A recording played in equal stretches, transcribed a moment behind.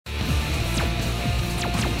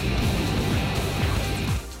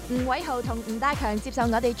偉豪同吳大強接受我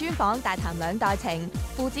哋專訪，大談兩代情，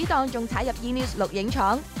父子檔仲踩入 E-News 錄影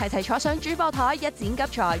廠，齊齊坐上主播台一展急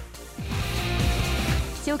才。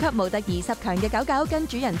超級模特兒10強嘅狗狗跟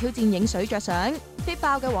主人挑戰影水着相，fit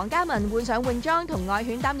爆嘅黃家文換上泳裝同愛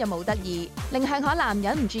犬擔任模特兒，令向海男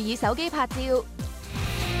忍唔住以手機拍照。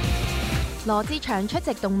羅志祥出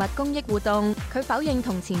席動物公益活動，佢否認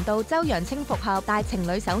同前度周揚青復合帶情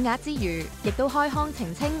侶手鐲之餘，亦都開腔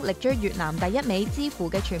澄清力追越南第一美之父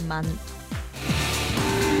嘅傳聞。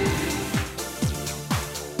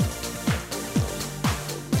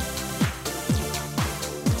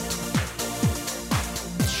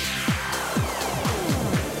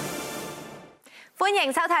歡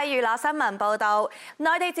迎收睇娛樂新聞報導。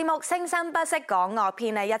內地節目《聲生不息》港樂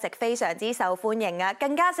篇一直非常之受歡迎啊，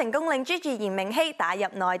更加成功令朱智賢名氣打入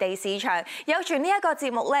內地市場。有傳呢一個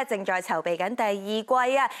節目正在籌備緊第二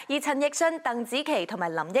季啊，而陳奕迅、鄧紫棋同埋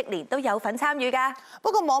林憶蓮都有份參與㗎。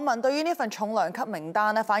不過網民對於呢份重量級名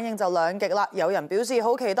單反應就兩極啦，有人表示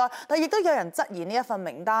好期待，但亦都有人質疑呢一份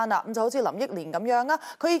名單啦。咁就好似林憶蓮咁樣啊，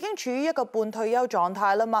佢已經處於一個半退休狀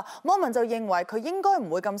態啦嘛，網民就認為佢應該唔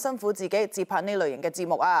會咁辛苦自己接拍呢類型嘅節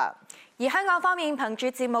目啊。而香港方面，憑住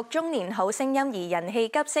節目《中年好聲音》而人氣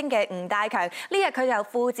急升嘅吳大強，呢日佢就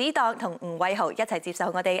父子檔同吳偉豪一齊接受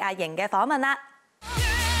我哋阿瑩嘅訪問啦。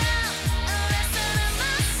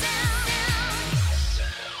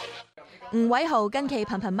吳偉豪近期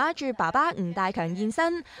頻頻孖住爸爸吳大強現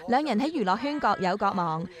身，兩人喺娛樂圈各有各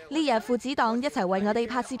忙。呢日父子檔一齊為我哋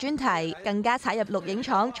拍攝專題，更加踩入錄影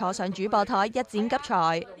廠，坐上主播台一展急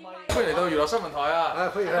才。歡迎嚟到娛樂新聞台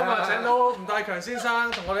啊！歡迎咁啊，請到吳大強先生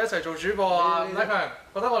同我哋一齊做主播啊！吳大強，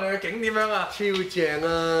覺得我哋嘅景點樣啊？超正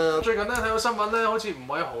啊！最近咧睇到新聞咧，好似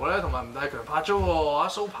吳偉豪咧同埋吳大強拍咗喎，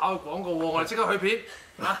蘇跑嘅廣告喎，我哋即刻去片。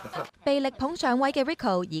被力捧上位嘅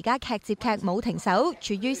Rico 而家劇接劇冇停手，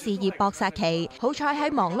處於事業搏殺期。好彩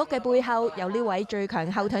喺忙碌嘅背後有呢位最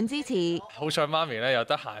強後盾支持。好彩媽咪咧又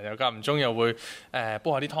得閒，又間唔中又會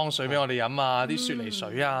煲下啲湯水俾我哋飲啊，啲雪梨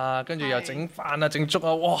水啊，跟住又整飯啊、整粥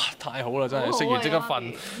啊，哇！太好啦，真係食完即刻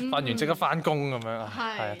瞓，瞓完即刻翻工咁樣啊，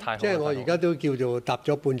係太好。即係我而家都叫做踏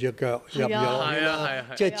咗半隻腳入咗，係啊，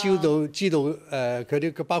即係知道佢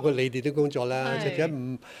啲包括你哋啲工作啦，實際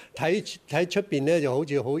唔睇出邊咧就好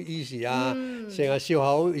似好 easy 啊，成日笑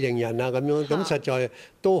口迎人啊咁樣，咁實在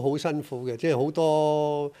都好辛苦嘅，即係好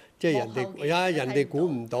多即係人哋估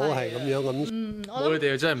唔到係咁樣咁。冇你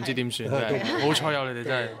哋真係唔知點算，真係好彩有你哋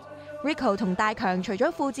真係。Rico 同大強除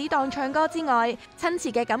咗父子檔唱歌之外，親切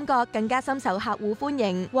嘅感覺更加深受客戶歡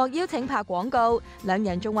迎，獲邀請拍廣告，兩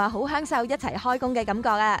人仲話好享受一齊開工嘅感覺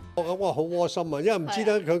啊！我感覺好窩心啊，因為唔知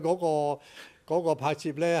得佢嗰個拍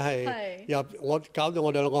攝咧係入我搞到我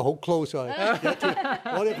哋兩個好 close 啊！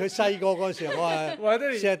我哋佢細個嗰時候我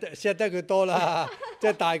係錫得佢多啦，即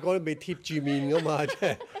係大個都未貼住面噶嘛，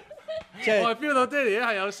即係我係 feel 到爹哋咧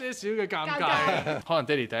係有些少嘅尷尬，可能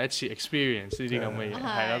爹哋第一次 experience 呢啲咁嘅嘢，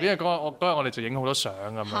係啦，因為嗰日我哋就影好多相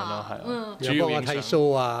咁樣咯，係，主要幫我睇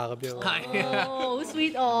show 啊咁樣，係啊，好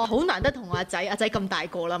sweet 哦，好難得同阿仔咁大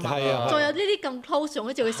個啦嘛，係啊，再有呢啲咁 close，仲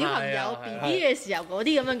好似佢小朋友 BB 嘅時候嗰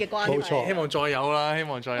啲咁樣嘅關係，冇錯，希望再有啦，希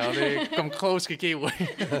望再有啲咁 close 嘅機會。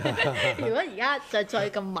如果而家就再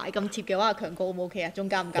咁埋咁貼嘅話，強哥 O 唔 OK 啊？中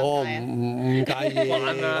間唔尷尬啊？唔介意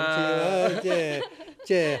玩啦，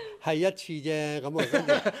即係一次啫，咁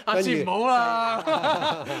啊，下次唔好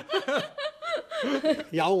啦。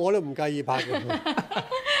有我都唔介意拍嘅。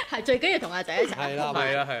係最緊要同阿仔一齊。係啦，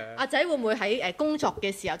係啊，係啊。阿仔會唔會喺工作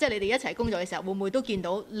嘅時候，即係你哋一齊工作嘅時候，會唔會都見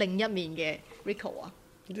到另一面嘅 Rico 啊？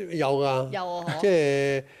有㗎。有啊，即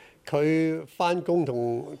係佢翻工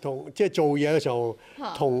同即係做嘢嘅時候，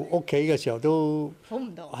同屋企嘅時候都好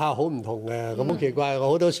唔同。好唔同嘅，咁好奇怪。我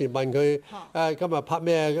好多時問佢今日拍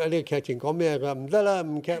咩？呢個劇情講咩？佢話唔得啦，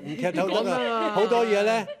唔劇透得啊！好多嘢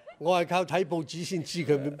咧，我係靠睇報紙先知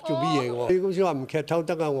佢做乜嘢喎。啲公司話唔劇透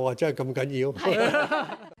得啊，我話真係咁緊要。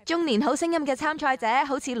中年好聲音嘅參賽者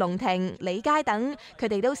好似龍婷、李佳等，佢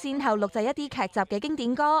哋都先後錄製一啲劇集嘅經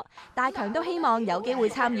典歌。大強都希望有機會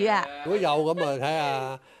參與啊！如果有咁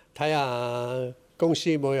啊，睇下公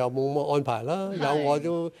司有冇乜安排啦。有我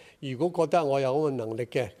都如果覺得我有咁嘅能力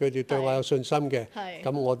嘅，佢哋對我有信心嘅，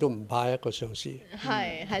咁我都唔怕一個嘗試。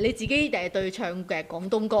係你自己對唱嘅廣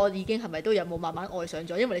東歌已經係咪都有冇慢慢愛上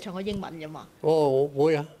咗？因為你唱開英文㗎嘛。哦，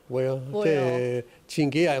會啊，即係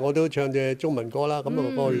前幾日我都唱隻中文歌啦，咁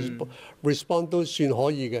個 response 都算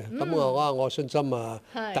可以嘅。咁我信心啊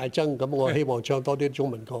大增，咁我希望唱多啲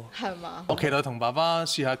中文歌。係嘛？我期待同爸爸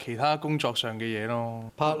試下其他工作上嘅嘢咯。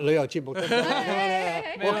拍旅遊節目得。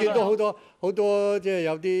我見到好多即係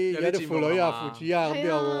有啲父女啊、父子啊咁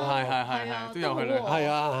樣，係都有去旅行，係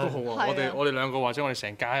啊，都好啊。我哋兩個或者我哋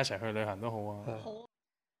成家一齊去旅行都好啊。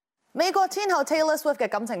美國天后 Taylor Swift 嘅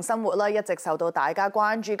感情生活咧，一直受到大家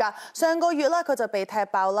關注㗎。上個月咧，佢就被踢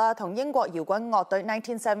爆啦，同英國搖滾樂隊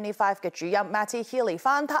1975嘅主音 Matty Healy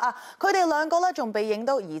翻撻啊！佢哋兩個咧仲被影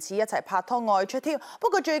到疑似一齊拍拖外出添。不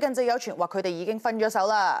過最近就有傳話佢哋已經分咗手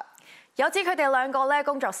啦。有指佢哋兩個咧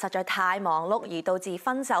工作實在太忙碌，而導致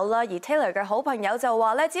分手啦。而 Taylor 嘅好朋友就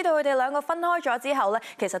話咧，知道佢哋兩個分開咗之後咧，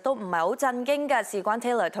其實都唔係好震驚嘅，事關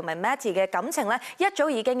Taylor 同埋 Matty 嘅感情咧，一早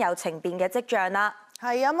已經有情變嘅跡象啦。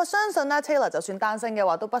係啊，相信咧 Taylor 就算單身嘅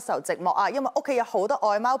話都不受寂寞啊，因為屋企有好多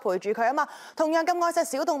愛貓陪住佢啊嘛。同樣咁愛錫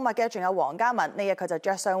小動物嘅仲有黃嘉文，呢日佢就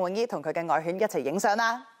着上泳衣同佢嘅愛犬一齊影相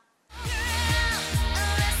啦。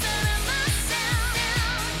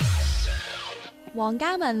黃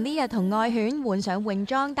嘉文呢日同愛犬換上泳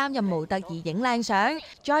裝擔任模特兒影靚相，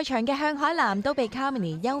在場嘅向海嵐都被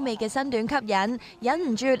Carmany 優美嘅身段吸引，忍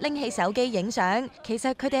唔住拎起手機影相。其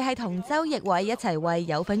實佢哋係同周奕偉一齊為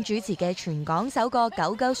有份主持嘅全港首個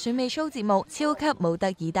狗狗選美 show 節目《超級模特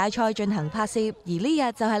兒大賽》進行拍攝，而呢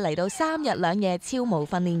日就係嚟到3日2夜超模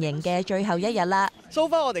訓練營嘅最後一日啦。So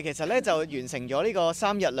far 我哋其實咧就完成咗呢個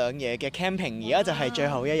3日2夜嘅 camping， 而家就係最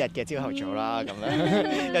後一日嘅朝頭早啦，咁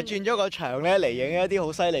樣又轉咗個場咧嚟影一啲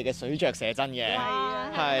好犀利嘅水著寫真嘅，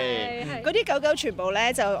係嗰啲狗狗全部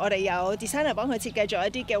咧就我哋有 designer 幫佢設計咗一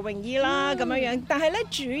啲嘅泳衣啦，咁樣樣，但係咧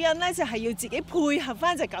主人咧就係要自己配合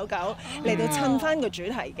翻隻狗狗嚟到襯翻個主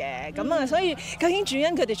題嘅，咁啊，所以究竟主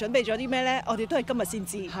人佢哋準備咗啲咩咧？我哋都係今日先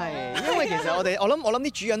知。係因為其實我諗啲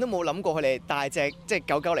主人都冇諗過佢哋帶隻即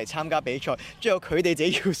係狗狗嚟參加比賽，最後佢哋自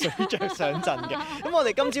己要水著上陣嘅。咁我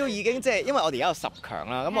哋今朝已經即係因為我哋而家有10強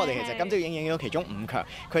啦，咁我哋其實今朝已經影咗其中5強，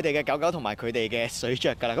佢哋嘅狗狗同埋佢哋嘅水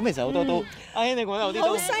著㗎啦。咁其實好多都，阿欣你講有啲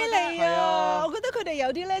好犀利啊！我覺得佢哋有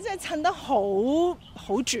啲咧真係襯得好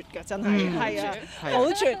絕㗎，真係係啊，好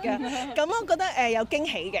絕嘅。咁我覺得有驚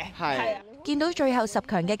喜嘅，係啊。見到最後10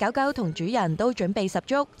強嘅狗狗同主人都準備十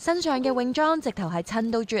足，身上嘅泳裝直頭係襯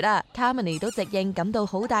到絕啊 ！Carmany 都直認感到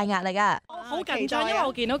好大壓力啊！好緊張，因為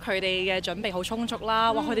我見到佢哋嘅準備好充足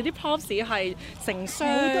啦，哇！佢哋啲 props 係成箱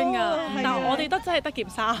㗎，但係我哋真係得件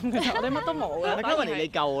衫㗎啫，我哋乜都冇㗎。Carmany 你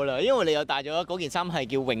夠㗎啦，因為你又帶咗嗰件衫係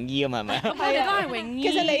叫泳衣啊嘛，係咪？我哋都係泳衣。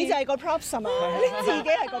其實你就係個 props 啊嘛，你自己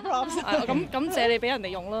係個 props。咁借你俾人哋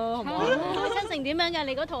用咯，好唔好？開心成點樣㗎？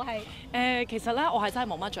你嗰套係？其實咧，我係真係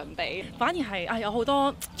冇乜準備，反而係有好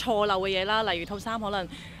多錯漏嘅嘢啦，例如套衫可能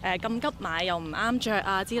咁急買又唔啱着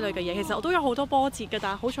啊之類嘅嘢。其實我都有好多波折嘅，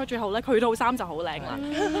但係好彩最後咧佢套衫就好靚啦。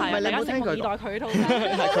係，大家拭目以待佢套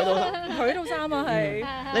衫。佢套衫啊，係。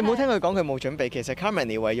你唔好聽佢講佢冇準備，其實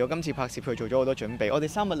Carmany 為咗今次拍攝佢做咗好多準備。我哋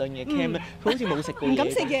3日2夜 camp 咧，佢好似冇食過嘢。唔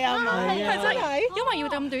敢食嘢啊嘛，係真係，因為要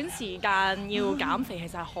咁短時間要減肥，其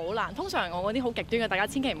實係好難。通常我嗰啲好極端嘅，大家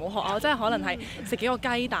千祈唔好學啊！即係可能係食幾個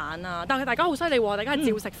雞蛋啊，但係大家好犀利喎，大家係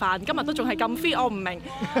照食飯，今日都仲係咁 fit，我唔明。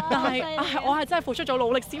但係我係真係付出咗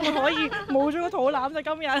努力先可以冇咗個肚腩啫，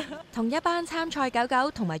今日。同一班參賽狗狗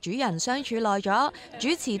同埋主人相處耐咗，主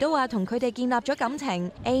持都話同佢哋建立咗感情。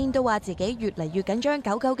Anne 都話自己越嚟越緊張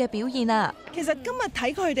狗狗嘅表現啊。其實今日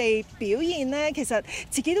睇佢哋表現咧，其實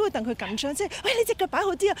自己都會戥佢緊張，即係喂你隻腳擺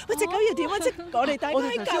好啲啊，喂隻狗要點啊，即係我哋大家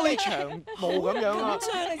喺隔離長毛咁樣啊，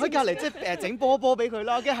喺隔離即係整波波俾佢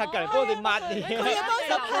啦，跟住喺隔離幫我哋抹嘢。佢有幫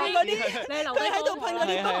手噴嗰啲，佢喺度噴嗰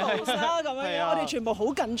啲防曬啦咁樣，我哋全部好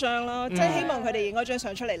緊張啦，即係希望佢哋影嗰張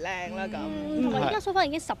相出嚟靚啦咁。同埋依家蘇芬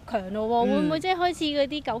已經10強咯喎，會唔會即係開始嗰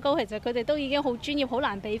啲狗狗其實佢哋都已經好專業，好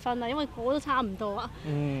難比分啦，因為個個都差唔多啊。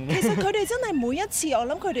其實佢哋真係每一次，我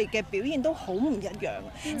諗佢哋嘅表現都好唔一樣。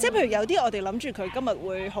即係譬如有啲我哋諗住佢今日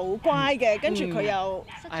會好乖嘅，跟住佢又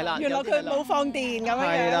原來佢冇放電咁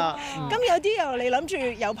樣樣。咁有啲又你諗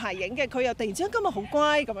住有排影嘅，佢又突然之間今日好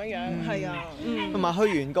乖咁樣樣，係啊。同埋去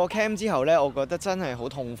完個 camp 之後咧，我覺得真係好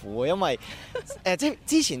痛苦，因為即係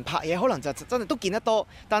之前拍嘢可能就真係都見得多，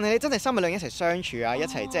但係你真係3日2夜一齊相處啊，一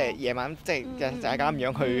齊即係夜晚即係大家咁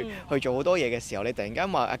樣去做好多嘢嘅時候，你突然間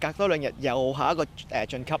話隔多2日又下一個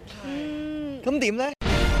晉級，咁點咧？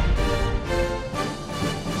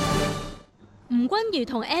吳君如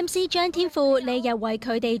同 MC 張天賦呢日為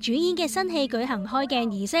佢哋主演嘅新戲舉行開鏡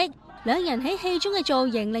儀式，兩人喺戲中嘅造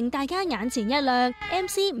型令大家眼前一亮。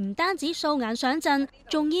MC 唔單止素顏上陣，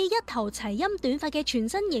仲以一頭齊陰短髮嘅全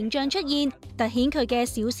新形象出現，凸顯佢嘅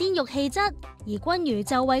小鮮肉氣質。而君如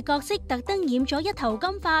就為角色特登染咗一頭金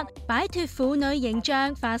髮，擺脫婦女形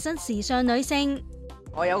象，化身時尚女性。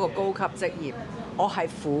我有一個高級職業，我係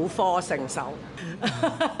婦科聖手，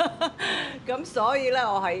咁所以咧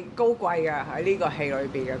我係高貴嘅喺呢個戲裏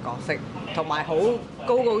邊嘅角色，同埋好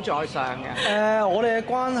高高在上嘅。我哋嘅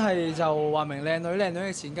關係就話明靚女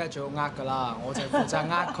嘅錢梗係最好呃㗎啦，我就負責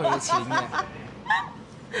呃佢嘅錢嘅。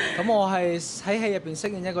咁我係喺戲入邊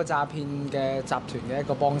飾演一個詐騙嘅集團嘅一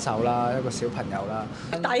個幫手啦，一個小朋友啦。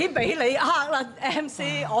抵俾你呃啦 MC，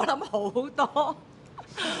 我諗好多。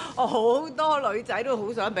好多女仔都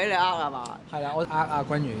好想俾你呃係嘛？係啦，我呃阿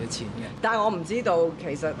君如嘅錢嘅。但係我唔知道，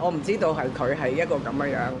其實我唔知道係佢係一個咁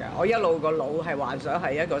樣嘅。我一路個腦係幻想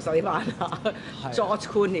係一個西班牙 George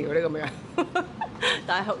Clooney 嗰啲咁樣。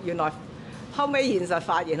但係原來後尾現實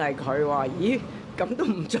發現係佢喎，咦咁都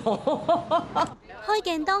唔錯。開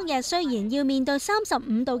鏡當日雖然要面對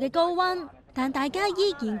35度嘅高溫，但大家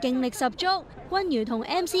依然勁力十足。君如同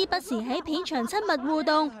MC 不時喺片場親密互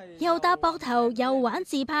動，又搭膊頭又玩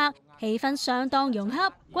自拍，氣氛相當融洽。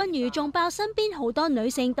君如仲爆身邊好多女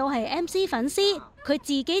性都係 MC 粉絲，佢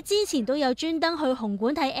自己之前都有專登去紅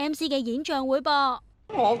館睇 MC 嘅演唱會噃。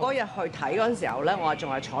我嗰日去睇嗰陣時候咧，我仲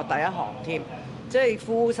係坐第一行添，即係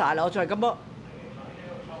敷晒啦，我仲係咁樣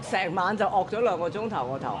成晚就惡咗2個鐘頭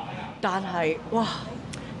個頭，但係哇，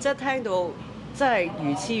即係聽到真係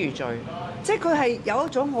如痴如醉。即係佢係有一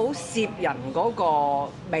種好攝人嗰個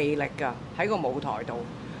魅力㗎，喺個舞台度。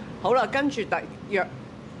好啦，跟住約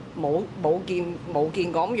冇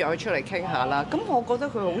見過咁約佢出嚟傾下啦。咁我覺得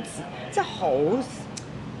佢好即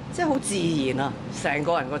係好自然啊，成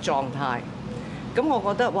個人個狀態。咁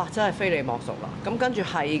我覺得哇，真係非你莫屬啦。咁跟住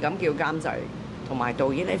係咁叫監製同埋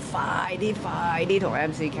導演，你快啲同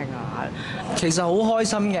MC 傾下。其實好開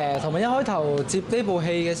心嘅，同埋一開頭接呢部戲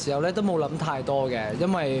嘅時候咧，都冇諗太多嘅，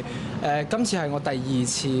因為今次係我第2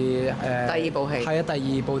次第2部戲，係啊，第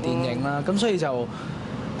2部電影啦，咁所以就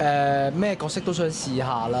咩角色都想試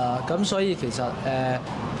下啦，咁所以其實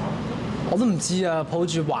我都唔知啊，抱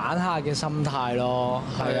住玩下嘅心態咯，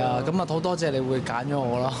係啊，咁啊好多謝你會揀咗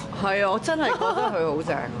我咯。係啊，我真係覺得佢好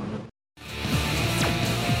正。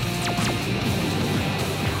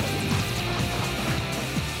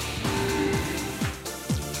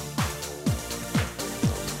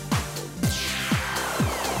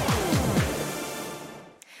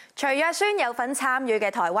徐若瑄有份參與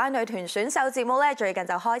嘅台灣女團選秀節目咧，最近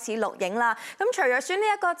就開始錄影啦。咁徐若瑄呢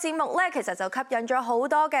一個節目咧，其實就吸引咗好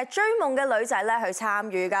多嘅追夢嘅女仔咧去參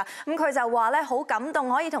與㗎。咁佢就話咧好感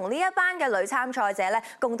動，可以同呢一班嘅女參賽者咧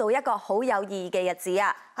共度一個好有意義嘅日子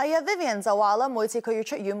啊！係啊 ，Vivian 就話啦，每次佢要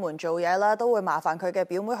出遠門做嘢啦，都會麻煩佢嘅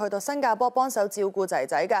表妹去到新加坡幫手照顧仔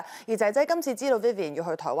仔㗎。而仔仔今次知道 Vivian 要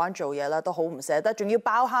去台灣做嘢啦，都好唔捨得，仲要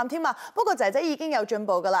爆喊添啊！不過仔仔已經有進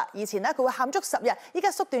步㗎啦，以前咧佢會喊足10日，依家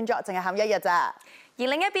縮短咗，淨係喊1日咋。而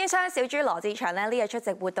另一邊廂，小豬羅志祥呢日出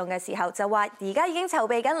席活動嘅時候就話，而家已經籌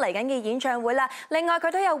備緊嚟緊嘅演唱會啦。另外佢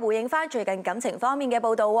都有回應返最近感情方面嘅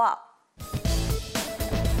報導喎。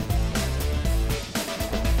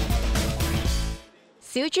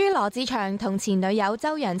小豬羅志祥同前女友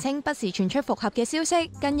周揚青不時傳出復合嘅消息，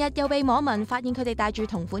近日又被網民發現佢哋戴住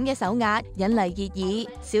同款嘅手鐲，引嚟熱議。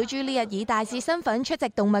小豬呢日以大使身份出席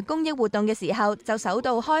動物公益活動嘅時候，就首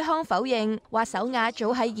度開腔否認，話手鐲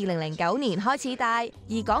早喺2009年開始戴。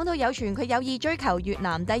而講到有傳佢有意追求越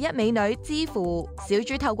南第1美女之父，小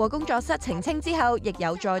豬透過工作室澄清之後，亦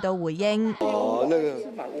有再度回應。哦，那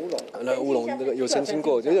個烏龍，那個有澄清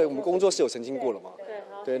過，因為我們工作室有澄清過了嘛。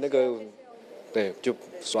對，那個。對，就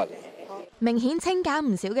算了。明顯清減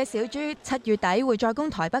唔少嘅小豬，7月底會再攻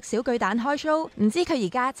台北小巨蛋開 show， 唔知佢而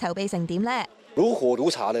家籌備成點呢？如火如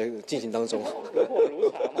茶的進行當中。如火如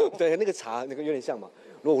茶嗎？對，那個茶那個有點像嘛，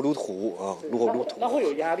如火如荼啊，如火如荼。那會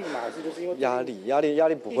有壓力嗎？還是就是因為壓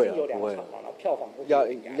力不會啊，不會。票房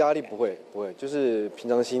壓力不會，就是平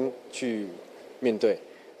常心去面對，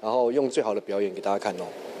然後用最好的表演給大家看咯。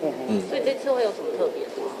所以這次會有什麼特別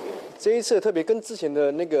的？這一次特別跟之前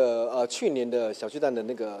的那個去年的小巨蛋的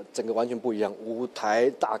那個整個完全不一樣，舞台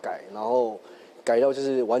大改，然後改到就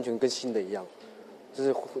是完全跟新的一樣，就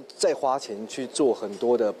是再花錢去做很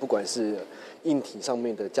多的，不管是硬體上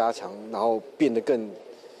面的加強，然後變得更，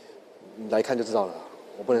你來看就知道了，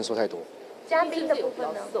我不能說太多。嘉賓的部分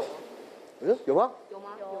呢？有嗎？有嗎？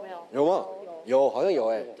有沒有？有嗎？有，好像有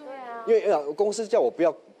哎。對啊。因為公司叫我不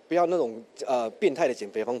要那種變態的減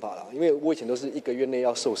肥方法啦，因為我以前都是1個月內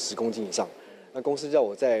要瘦10公斤以上，那公司叫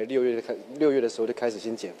我在6月的時候就開始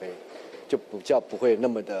先減肥，就比較不會那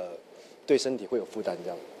麼的對身體會有負擔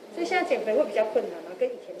這樣。所以現在減肥會比較困難嗎？跟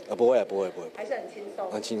以前？不會，還是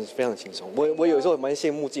很輕鬆。非常輕鬆。我有時候蠻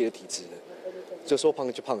羨慕自己的體質的，就說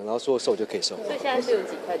胖就胖，然後說瘦就可以瘦。所以現在是有幾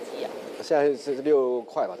塊肌啊？現在是6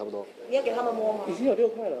塊吧，差不多。你要給他們摸嗎？已經有6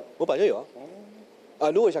塊了。我本來就有啊。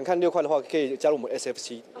如果想看6塊的話，可以加入我們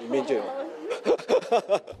SFC， 裡面就有。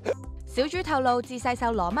小豬透露，自細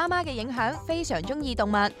受羅媽媽嘅影響，非常中意動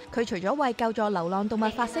物。佢除咗為救助流浪動物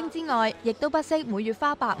發聲之外，亦都不惜每月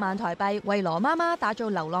花8萬台幣為羅媽媽打造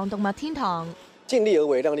流浪動物天堂。盡力而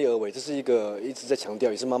為，量力而為，這是一個一直在強調，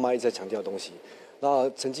也是媽媽一直在強調的東西。那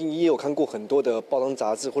曾经也有看过很多的报章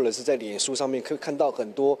杂志，或者是在脸书上面可以看到很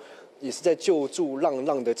多也是在救助浪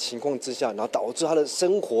浪的情况之下，然后导致他的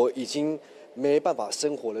生活已经没办法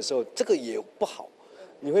生活的时候，这个也不好。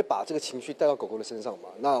你会把这个情绪带到狗狗的身上嘛？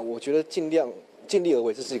那我觉得尽力而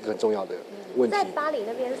为，这是一个很重要的问题。在巴黎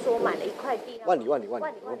那边说买了一块地，万里，我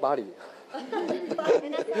们巴黎。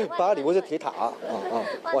巴黎或是铁塔啊，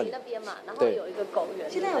万里那边嘛，然后有一个狗园，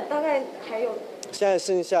现在有大概还有，现在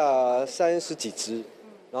剩下30几只，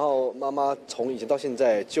然后妈妈从以前到现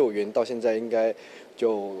在救援到现在应该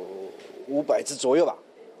就500只左右吧，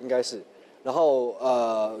应该是，然后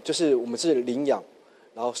就是我们是领养，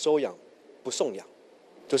然后收养，不送养，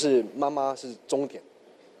就是妈妈是终点，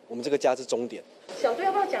我们这个家是终点。小杜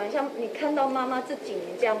要不要讲一下你看到妈妈这几年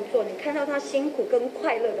这样做，你看到她辛苦跟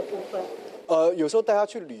快乐的部分？有时候带她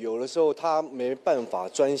去旅游的时候，她没办法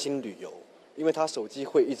专心旅游，因为她手机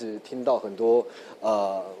会一直听到很多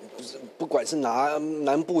不管是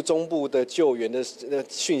南部、中部的救援的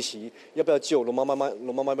讯息，要不要救？龙妈妈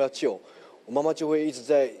要不要救？我妈妈就会一直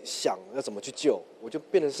在想要怎么去救，我就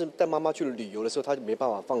变成是帶媽媽去旅遊的時候，她就沒辦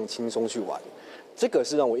法放輕鬆去玩，這個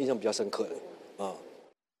是讓我印象比較深刻的啊。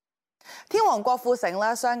天王郭富城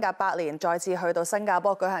咧，相隔8年再次去到新加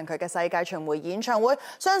坡舉行佢嘅世界巡迴演唱會，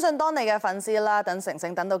相信當地嘅粉絲啦，等成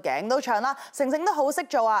成等到頸都長啦。成成都好識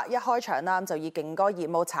做啊！一開場啦就以勁歌熱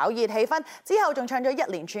舞炒熱氣氛，之後仲唱咗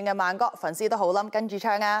一連串嘅慢歌，粉絲都好冧跟住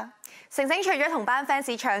唱啊！成成除咗同班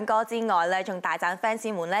fans 唱歌之外咧，仲大讚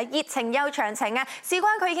fans 們咧熱情又長情啊！事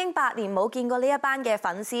關佢已經8年冇見過呢一班嘅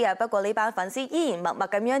粉絲啊，不過呢班粉絲依然默默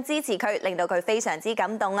咁樣支持佢，令到佢非常之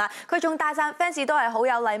感動啊！佢仲大讚 fans 都係好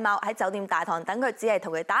有禮貌，喺酒店大堂等佢，只係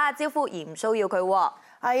同佢打下招呼而唔騷擾佢喎。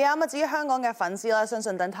係啊，咁至於香港嘅粉絲啦，相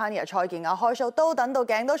信等 Tanya 蔡健雅開 show 都等到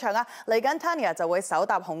頸都長啊！嚟緊 Tanya 就會首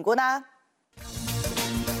搭紅館啦。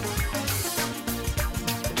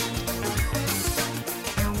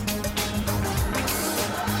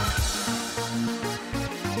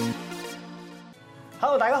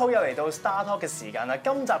Hello， 大家好，又嚟到 Star Talk 嘅時間啦。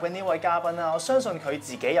今集嘅呢位嘉賓啦，我相信佢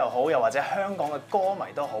自己又好，又或者香港嘅歌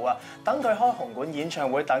迷都好啊。等佢開紅館演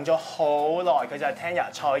唱會等咗好耐，佢就係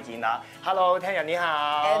Tanya 蔡健雅。Hello， Tanya 你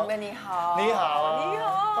好。Edmund 你好。你好。你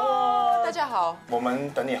好。大家好。我們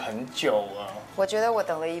等你很久啊。我覺得我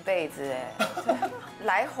等了一輩子哎。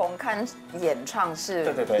來紅磡演唱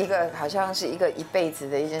是一個好像是一個一輩子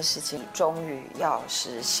的一件事情，終於要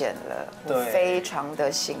實現了，我非常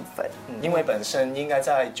的興奮。因為本身應該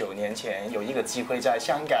在9年前有一個機會在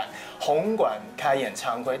香港紅館開演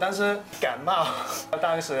唱會，但是感冒，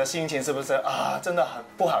當時的心情是不是啊？真的很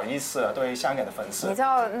不好意思啊，對香港的粉絲。你知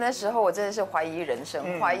道那時候我真的是懷疑人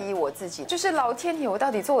生，懷疑我自己，就是老天爺，我到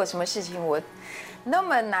底做了什麼事情？我那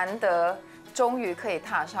麼難得。終於可以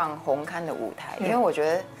踏上紅磡的舞台，因為我覺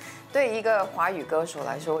得對一個華語歌手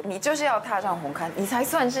來說，你就是要踏上紅磡，你才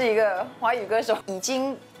算是一個華語歌手。已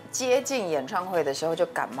經接近演唱會的時候就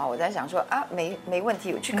感冒，我在想說啊，沒問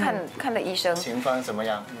題，我去看了醫生。情況怎麼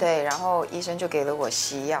樣？對，然後醫生就給了我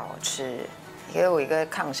西藥吃，給了我一個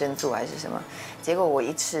抗生素還是什麼，結果我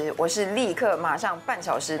一吃，我是立刻馬上半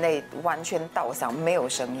小時內完全倒嗓，沒有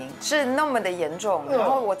聲音，是那麼的嚴重，然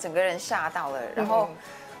後我整個人嚇到了，然後。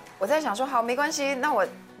我在想說好沒關係，那我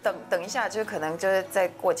等一下，就可能就是再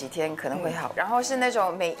過幾天可能會好。然後是那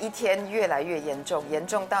種每一天越來越嚴重，嚴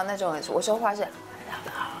重到那種我說話是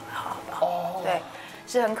好，對，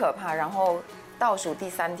是很可怕。然後倒數第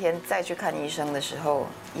3天再去看醫生的時候，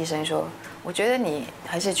醫生說，我覺得你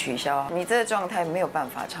還是取消，你這個狀態沒有辦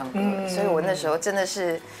法唱歌。所以我那時候真的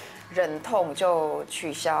是忍痛就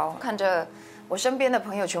取消。看着我身邊的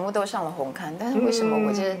朋友全部都上了紅磡，但是為什麼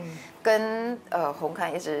我就是跟紅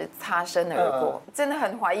磡一直擦身而過，真的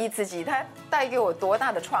很懷疑自己，它帶給我多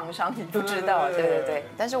大的創傷，你不知道。對對對，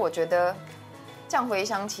但是我覺得這樣回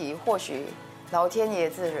想起，或許老天爺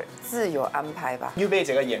自有安排吧。預備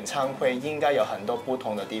這個演唱會應該有很多不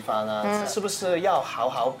同的地方啊，是不是要好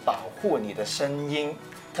好保護你的聲音，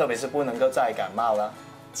特別是不能夠再感冒了？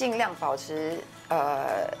盡量保持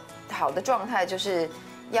好的狀態，就是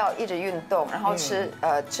要一直運動，然後吃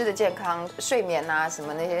的健康，睡眠啊什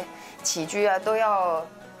麼那些起居啊都要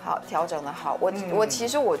好調整得好。我其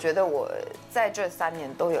實我覺得我在這3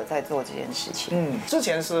年都有在做這件事情。之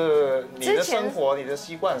前是你的生活，你的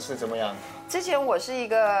習慣是怎麼樣？之前我是一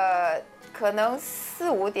個可能4、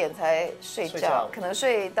5點才睡覺，可能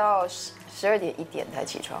睡到12點1點才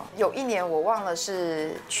起床。有一年我忘了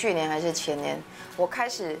是去年還是前年，我開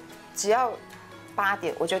始只要8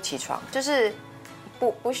點我就起床，就是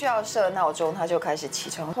不需要设闹钟，他就开始起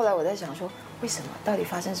床。后来我在想说，为什么？到底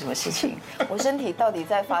发生什么事情？我身体到底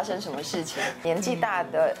在发生什么事情？年纪大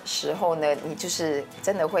的时候呢，你就是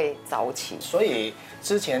真的会早起。所以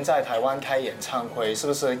之前在台湾开演唱会，是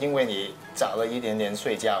不是因为你早了一点点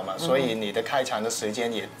睡觉嘛？所以你的开场的时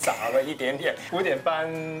间也早了一点点，5点半。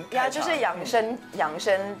呀，就是养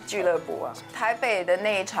生俱乐部啊。台北的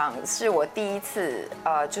那一场是我第一次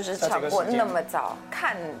就是唱过那么早。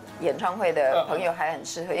看演唱会的朋友还很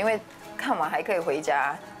适合，因为看完还可以回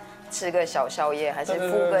家吃个小宵夜，还是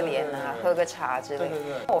敷个脸啊，喝个茶之类的。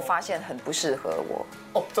我发现很不适合我。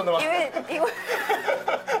哦，真的吗？因为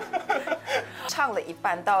唱了一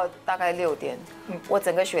半到大概6点，我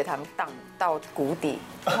整个血糖荡到谷底，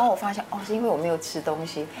然后我发现是因为我没有吃东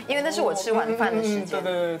西，因为那是我吃晚饭的时间。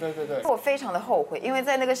对。我非常的后悔，因为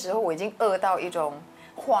在那个时候我已经饿到一种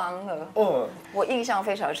慌了。我印象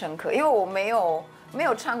非常深刻，因为我没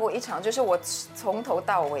有唱过一场，就是我从头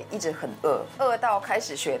到尾一直很饿到开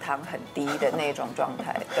始血糖很低的那种状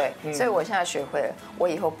态。对，所以我现在学会了，我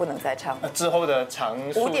以后不能再唱。之后的场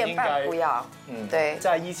数5点半不要。对。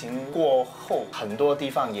在疫情过后，很多地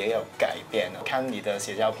方也有改变了。看你的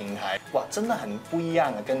社交平台，哇，真的很不一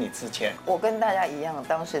样啊，跟你之前。我跟大家一样，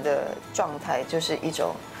当时的状态就是一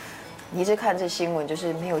种，你一直看这新闻，就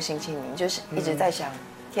是没有心情，你就是一直在想。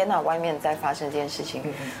天哪，外面在发生这件事情，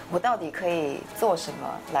我到底可以做什么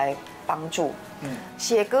来帮助？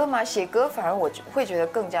写歌吗？写歌反而我会觉得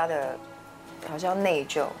更加的，好像内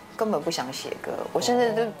疚，根本不想写歌。我甚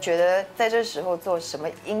至都觉得在这时候做什么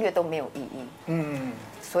音乐都没有意义。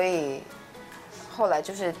所以后来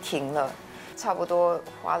就是停了，差不多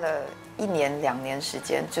花了1年2年时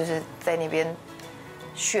间，就是在那边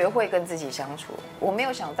学会跟自己相处。我没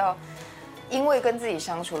有想到，因为跟自己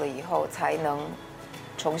相处了以后，才能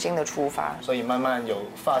重新的出发，所以慢慢有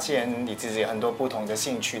发现你自己很多不同的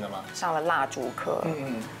兴趣了吗？上了蜡烛课，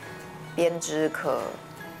编织课，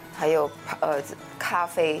还有咖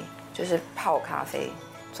啡，就是泡咖啡。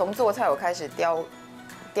从做菜我开始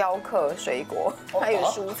雕刻水果，还有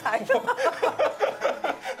蔬菜。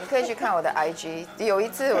你可以去看我的 IG， 有一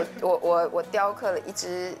次我雕刻了一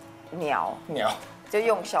只鸟。就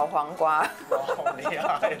用小黄瓜，好厉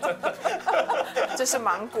害，真的，就是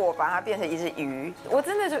芒果把它变成一只鱼。我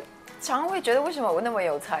真的就常会觉得，为什么我那么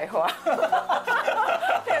有才华？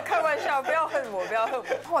开玩笑，不要恨我，不要恨我。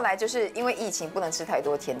后来就是因为疫情不能吃太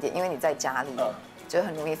多甜点，因为你在家里就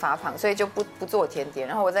很容易发胖，所以就不做甜点。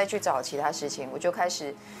然后我再去找其他事情，我就开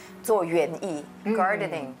始做园艺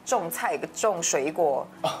gardening， 种菜、种水果，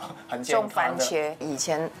种番茄。以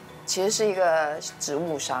前。其实是一个植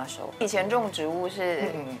物杀手。以前种植物是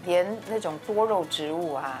连那种多肉植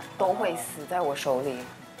物啊都会死在我手里。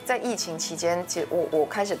在疫情期间，其实我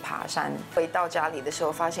开始爬山，回到家里的时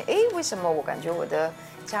候发现，为什么我感觉我的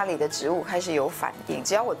家里的植物开始有反应？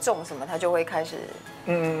只要我种什么，它就会开始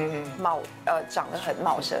长得很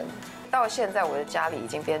茂盛。到现在我的家里已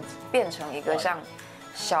经变成一个像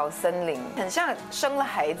小森林，很像生了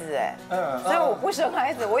孩子所以我不生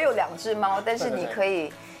孩子，我有2只猫，但是你可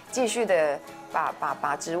以继续的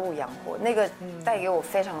把植物养活，那个带给我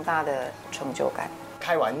非常大的成就感。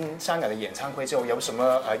开完香港的演唱会之后，有什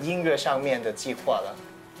么音乐上面的计划了？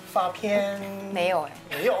发片？没有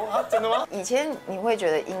没有啊？真的吗？以前你会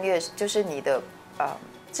觉得音乐就是你的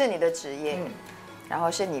是你的职业，然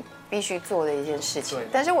后是你必须做的一件事情。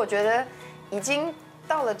但是我觉得已经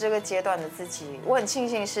到了这个阶段的自己，我很庆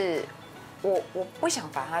幸是。我不想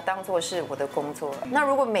把它当作是我的工作了。那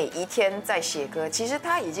如果每一天在写歌，其实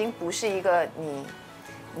它已经不是一个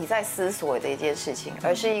你在思索的一件事情，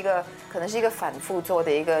而是一个可能是一个反复做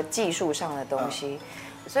的一个技术上的东西。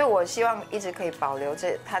所以我希望一直可以保留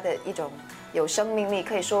着它的一种有生命力、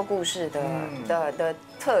可以说故事的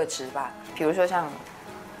特质吧。比如说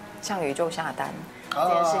像宇宙下单这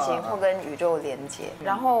件事情，或跟宇宙连接，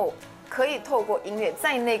然后可以透过音乐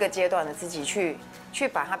在那个阶段的自己去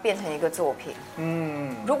把它变成一个作品。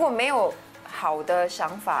如果没有好的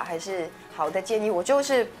想法还是好的建议，我就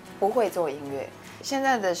是不会做音乐。现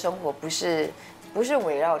在的生活不是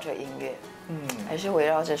围绕着音乐，而是围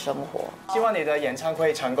绕着生活。希望你的演唱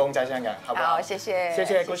会成功在香港，好不好？好，谢谢，谢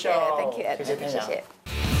谢 ，Good show， Thank you， 谢谢天陽。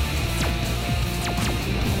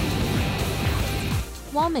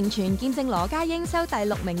汪明荃見證羅家英收第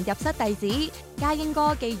6名入室弟子，家英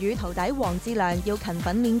哥寄語徒弟黃志良要勤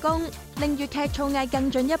奮練功，令粵劇造藝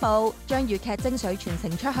更進一步，將粵劇精髓傳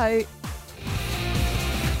承出去。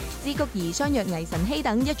支谷兒相約倪晨曦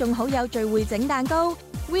等一眾好友聚會整蛋糕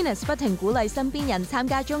 ，Venus 不停鼓勵身邊人參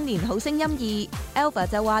加中年好聲音2 ，Alpha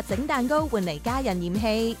就話整蛋糕換嚟家人嫌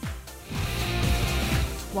棄。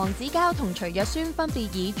黃子佼同徐若瑄分別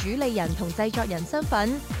以主理人同製作人身份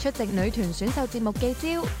出席女團選秀節目記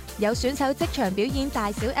招，有選手即場表演大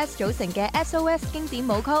小 S 組成嘅 SOS 經典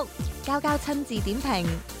舞曲，佼佼親自點評。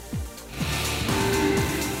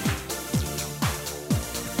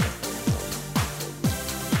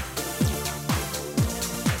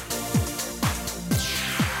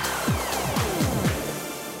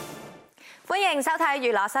歡迎收睇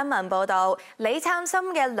娛樂新聞報道。李燦森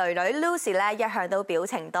嘅囡囡 Lucy 咧，一向都表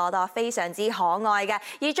情多多，非常之可愛嘅。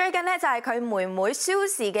而最近呢，就係佢妹妹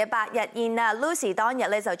Susie 嘅百日宴啊 ，Lucy 當日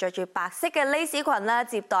咧就着住白色嘅 lace 裙啦，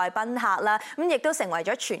接待賓客啦，咁亦都成為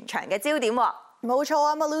咗全場嘅焦點喎。冇錯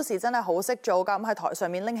啊，Lucy 真係好識做㗎，咁喺台上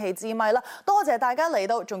面拎起支咪啦，多謝大家嚟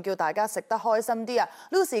到，仲叫大家食得開心啲啊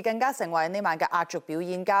 ！Lucy 更加成為呢晚嘅壓軸表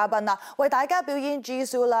演嘉賓啦，為大家表演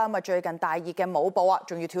Jisoo 啦，咁啊最近大熱嘅舞步啊，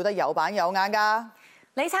仲要跳得有板有眼㗎。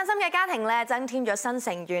李燦森嘅家庭咧增添咗新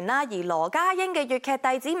成員啦，而羅家英嘅粵劇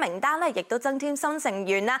弟子名單咧亦都增添新成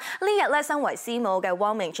員啦。呢日咧身為師母嘅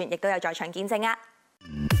汪明荃亦都有在場見證啊。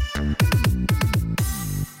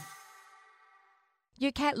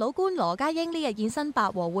粵劇老倌羅家英呢日現身八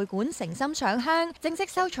和會館誠心上香，正式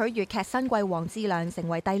收取粵劇新貴黃志良成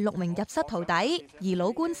為第6名入室徒弟。而老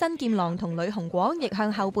倌新劍郎同呂紅廣亦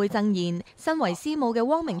向後輩贈言，身為師母嘅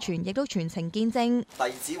汪明荃亦都全程見證。弟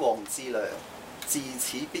子黃志良自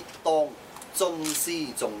此必當尊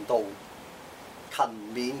師重道，勤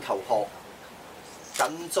勉求學，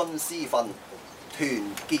謹遵師訓，團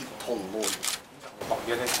結同門。學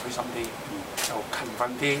嘢咧小心啲，就勤奮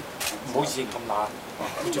啲，唔好以前咁懶，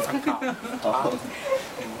顧住瞓覺，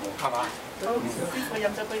係嘛？師傅飲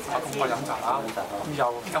咗杯茶。咁我飲茶啦，咁又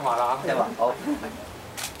聽話啦。聽話好。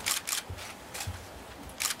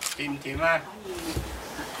掂唔掂咧？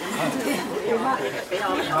比較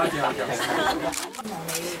希望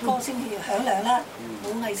你歌聲響亮啦，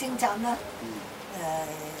武藝精湛啦，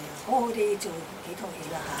好好地做幾套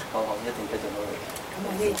戲啦嚇。好，一定繼續努力。咁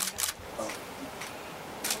我呢？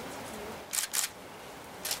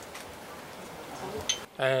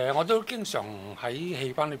我都經常喺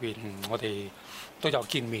戲班裏邊，我哋都有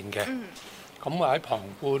見面嘅。咁我喺旁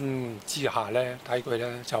觀之下咧，睇佢咧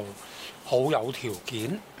就好有條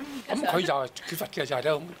件。咁佢就係缺乏嘅就係呢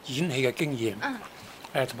種演戲嘅經驗，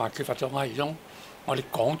同埋缺乏咗係一種我哋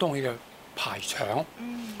廣東戲嘅排場，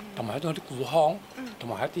同埋一種啲古腔，同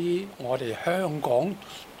埋一啲我哋香港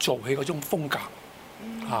做戲嗰種風格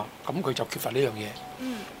嚇。咁佢就缺乏呢樣嘢。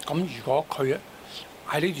咁如果佢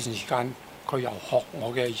喺呢段時間，佢又學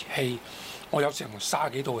我嘅戲，我有成30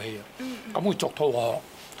幾套戲啊。咁佢逐套學，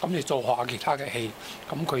咁你再學下其他嘅戲，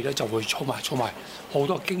咁佢咧就會儲埋好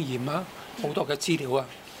多經驗啦，好多嘅資料啊。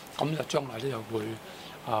咁就將來咧就會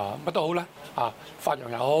乜都好啦，發揚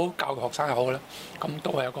又好，教育學生又好啦，咁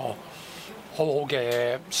都係一個好好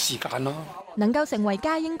嘅時間咯。能夠成為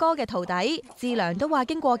家英哥嘅徒弟，志良都話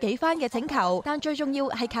經過幾番嘅請求，但最重要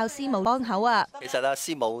係靠師母幫口啊。其實啊，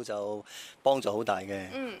師母就幫助好大嘅，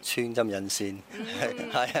穿針引線，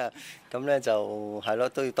係啊，咁咧就係咯，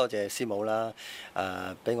都要多謝師母啦。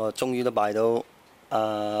俾我終於都拜到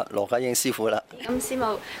羅家英師傅啦。咁師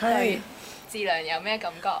母對志良有咩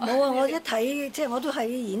感覺？冇啊！我一睇即係我都喺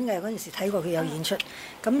演藝嗰陣時睇過佢有演出，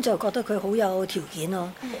咁就覺得佢好有條件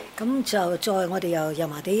咯。咁就再我哋又油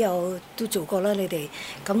麻地有都做過啦，你哋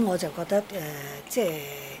咁我就覺得即係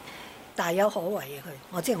大有可為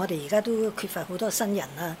嘅佢。即係我哋而家都缺乏好多新人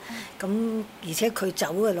啦。咁而且佢走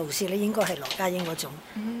嘅路線咧，應該係羅家英嗰種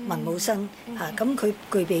文武生嚇。咁佢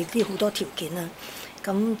具備啲好多條件啦。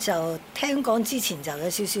咁就聽講之前就有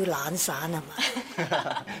少少懶散係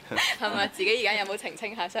嘛？係咪自己而家有冇澄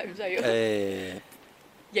清下？需唔需要？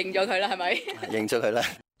認咗佢啦，係咪？認咗佢啦。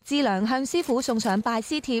志良向師傅送上拜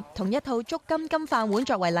師帖同一套足金金飯碗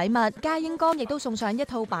作為禮物，家英哥亦都送上一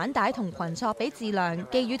套板帶同裙索俾志良，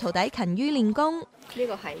寄予徒弟勤於練功。呢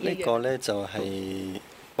個係呢個咧就係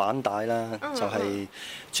板帶啦，就係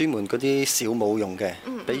專門嗰啲小武用嘅，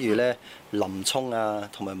比如咧林沖啊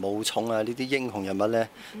同埋武松啊呢啲英雄人物咧，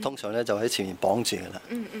通常咧就喺前面綁住㗎啦，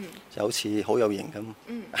就好似好有型咁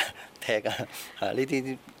踢啊，係呢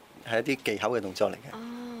啲係一啲技巧嘅動作嚟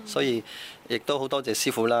嘅，所以亦都好多謝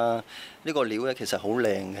師傅啦。呢個料咧其實好靚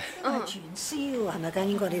嘅，全絲喎，係咪㗎？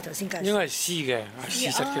應該你頭先介紹應該係絲嘅，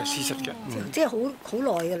絲質嘅，絲質嘅，即係好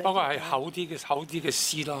耐㗎啦。不過係厚啲嘅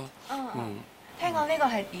絲咯，聽講呢個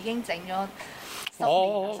係已經整咗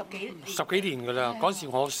十幾年㗎啦。嗰時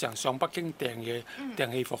我成日上北京訂嘢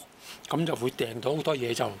訂戲服，咁就會訂到好多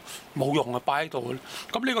嘢就冇用啊，擺喺度。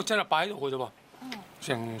咁呢個真係擺喺度㗎啫喎，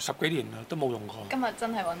成10幾年啦都冇用過。今日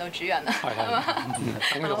真係揾到主人啊！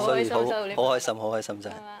係，所以好開心，好開心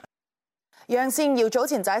真係。楊善瑤早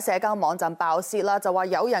前就喺社交網站爆泄啦，就話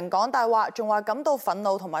有人講大話，仲話感到憤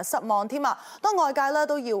怒同埋失望添啊！當外界咧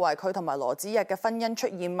都以為佢同埋羅子溢嘅婚姻出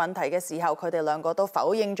現問題嘅時候，佢哋兩個都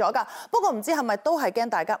否認咗㗎。不過唔知係咪都係驚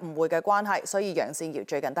大家誤會嘅關係，所以楊善瑤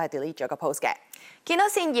最近都係 delete 咗個 post 嘅。見到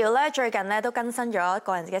善瑤咧，最近咧都更新咗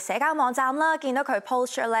個人嘅社交網站啦，見到佢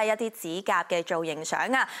post 出咧一啲指甲嘅造型相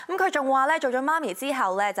啊，咁佢仲話咧做咗媽咪之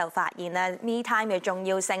後咧就發現咧 me time 嘅重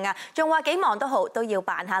要性啊，仲話幾忙都好都要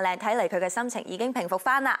扮下靚，睇嚟佢嘅心情已經平復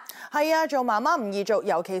翻啦。係啊，做媽媽唔易做，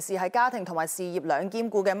尤其是係家庭同埋事業兩兼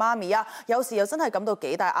顧嘅媽咪啊，有時又真係感到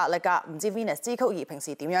幾大壓力㗎。唔知 Venus 支嚳儀平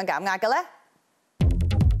時點樣減壓嘅呢？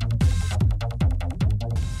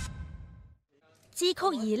支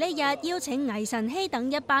嚳儀呢日邀請倪晨曦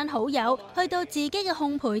等一班好友去到自己嘅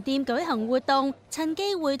烘焙店舉行活動，趁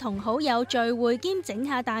機會同好友聚會兼整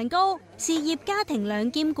下蛋糕。事業家庭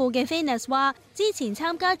兩兼顧嘅 Venus 話：之前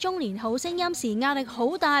參加中年好聲音時壓力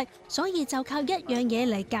好大，所以就靠一樣嘢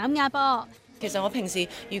嚟減壓噃。其實我平時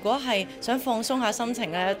如果係想放鬆下心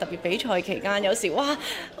情咧，特別比賽期間，有時哇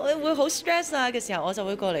我會好 stress 啊嘅時候，我就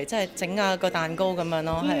會過嚟即係整下個蛋糕咁樣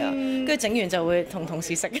咯，係啊，跟住整完就會同同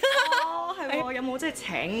事食。係喎，有冇即係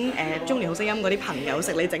請中年好聲音嗰啲朋友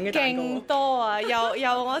食你整嘅蛋糕？勁多啊！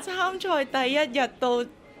由我參賽第一日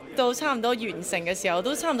到差唔多完成嘅時候，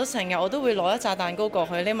都差唔多成日我都會攞一紮蛋糕過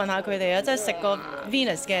去。你問下佢哋啊，即係食過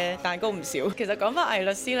Venus 嘅蛋糕唔少。其實講翻倪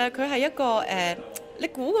律師咧，佢係一個你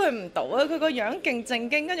估佢唔到啊！佢個樣勁正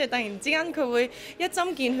經，跟住突然之間佢會一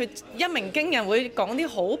針見血、一鳴驚人，會講啲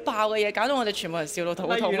好爆嘅嘢，搞到我哋全部人笑到肚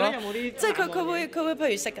痛咯。即係佢會譬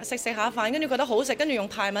如食下飯，跟住覺得好食，跟住用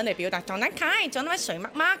泰文嚟表達，撞得開，撞得水乜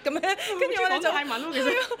乜咁樣，跟住我哋就泰文咯。其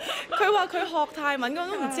實佢話佢學泰文，我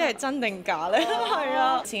都唔知係真定假咧。係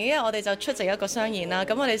啊，前幾日我哋就出席一個商演啦，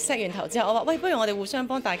咁我哋 set 完頭之後，我話喂，不如我哋互相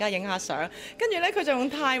幫大家影下相，跟住咧佢就用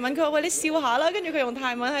泰文，佢話喂你笑下啦，跟住佢用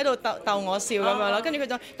泰文喺度逗我笑咁樣咯。跟住佢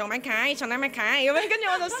就動乜解，唱乜解咁樣，跟住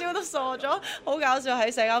我就笑到傻咗，好搞笑，喺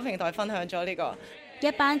社交平台分享咗呢個。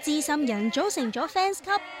一班資深人組成咗 fans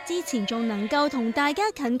club，之前仲能夠同大家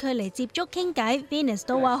近距離接觸傾偈 ，Venus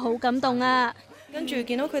都話好感動啊！跟住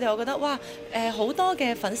見到佢哋，我覺得哇好多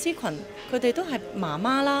嘅粉絲群，佢哋都係媽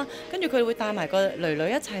媽啦，跟住佢哋會帶埋個囡囡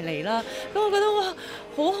一齊嚟啦，咁我覺得哇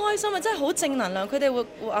好開心啊！真係好正能量。佢哋會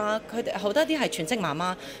話佢哋好多啲係全職媽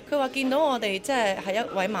媽，佢話見到我哋即係一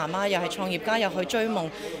位媽媽，又係創業家，又去追夢，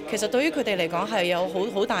其實對於佢哋嚟講係有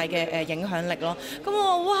好大嘅影響力咯。咁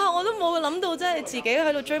我都冇諗到，即係自己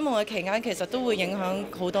喺度追夢嘅期間，其實都會影響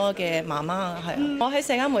好多嘅媽媽係。我喺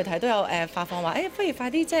社交媒體都有發放話，不如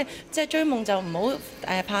快啲即係追夢就唔好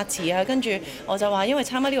怕遲啊！跟住我就話，因為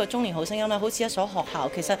參加呢個中年好聲音啦，好似一所學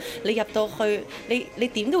校，其實你入到去，你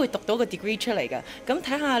點都會讀到個 degree 出嚟㗎。咁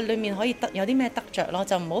睇下裡面可以有啲咩得着咯，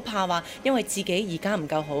就唔好怕話，因為自己而家唔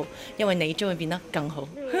夠好，因為你將會變得更好。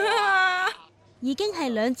已經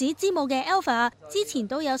係兩子之母嘅 Alpha， 之前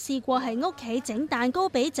都有試過喺屋企整蛋糕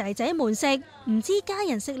俾仔仔們食，唔知家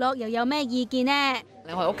人食落又有咩意見呢？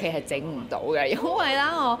我喺屋企係整唔到嘅，因為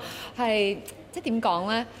啦，我係。即係點講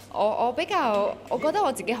呢？我比較，我覺得我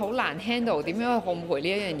自己好難 handle 點樣去烘焙呢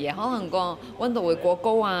一樣嘢，可能個溫度會過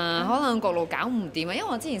高啊，可能焗爐搞唔掂啊。因為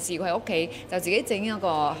我之前試過喺屋企就自己整一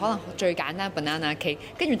個可能最簡單 banana cake，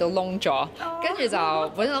 跟住到燶咗，跟住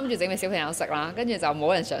就本身諗住整俾小朋友食啦，跟住就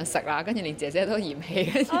冇人想食啦，跟住連姐姐都嫌棄，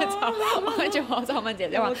跟住我就問姐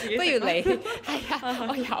姐話：不如你係啊，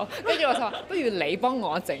我有，跟住我就話不如你幫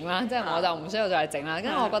我整啦，即係我就唔需要再整啦。因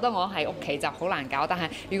為我覺得我喺屋企就好難搞，但係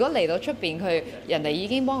如果嚟到出邊人哋已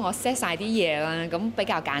經幫我 set 晒啲嘢啦，咁比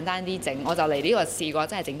較簡單啲整，我就嚟呢個試過，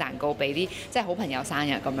真係整蛋糕俾啲即係好朋友生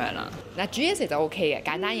日咁樣啦。嗱，煮嘢食就 OK 嘅，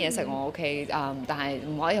簡單嘢食我 OK，但係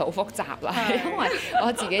唔可以好複雜啦，因為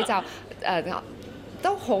我自己就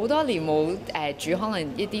都好多年冇煮可能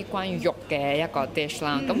一啲關於肉嘅一個 dish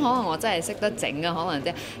啦，咁可能我真係識得整嘅，可能即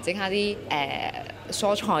係整下啲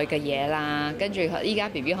蔬菜嘅嘢啦，跟住依家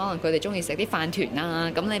BB 可能佢哋中意食啲飯團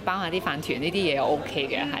啦，咁你包下啲飯團呢啲嘢我 OK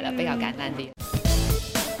嘅，係啦，比較簡單啲。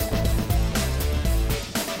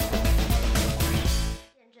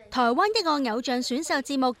台灣一個偶像選秀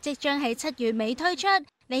節目即將喺7月尾推出，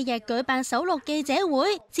呢日舉辦首錄記者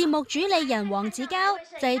會，節目主理人黃子佼、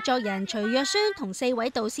製作人徐若瑄同4位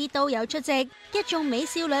導師都有出席。一眾美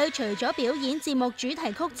少女除咗表演節目主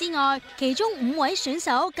題曲之外，其中5位選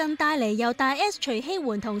手更帶嚟由大 S 徐熙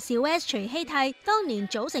媛同小 S 徐熙娣當年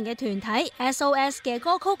組成嘅團體 SOS 嘅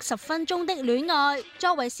歌曲《10分鐘的戀愛》。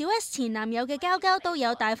作為小 S 前男友嘅佼佼都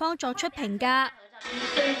有大方作出評價。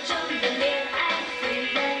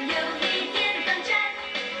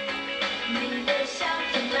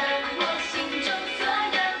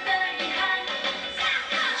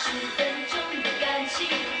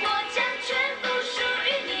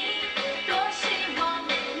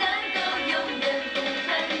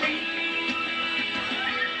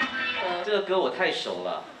个歌我太熟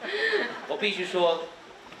了，我必须说，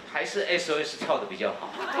还是 SOS 跳的比较好。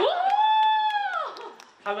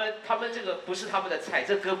他们这个不是他们的菜，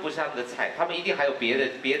这歌不是他们的菜，他们一定还有别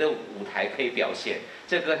的舞台可以表現。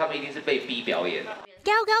這歌他們一定是被逼表演。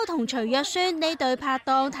交交同徐若瑄呢對拍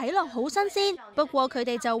檔睇落好新鮮，不過佢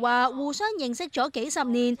哋就話互相認識咗幾十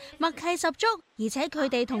年，默契十足，而且佢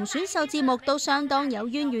哋同選秀節目都相當有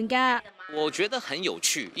淵源㗎。我覺得很有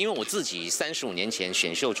趣，因為我自己35年前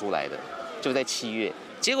選秀出來的，就在7月。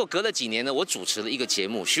結果隔了幾年呢，我主持了一個節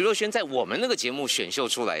目，徐若瑄在我們那個節目選秀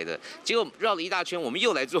出來的，結果繞了一大圈，我們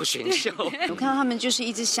又來做選秀。我看到他們就是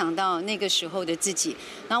一直想到那個時候的自己，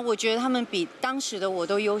然後我覺得他們比當時的我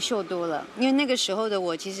都優秀多了，因為那個時候的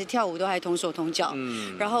我其實跳舞都還同手同腳，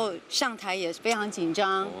然後上台也非常緊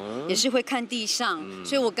張，也是會看地上，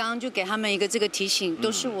所以我剛剛就給他們一個這個提醒，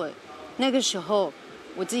都是我那個時候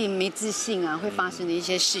我自己沒自信啊，會發生的一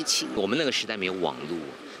些事情。我們那個時代沒有網絡。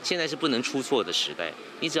現在是不能出錯的時代，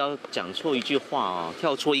你只要講錯一句話啊，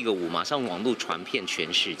跳錯一個舞，馬上網絡傳遍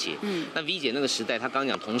全世界。那 V 姐那個時代，她剛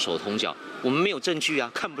講同手同腳，我們沒有證據啊，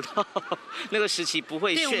看不到。那個時期不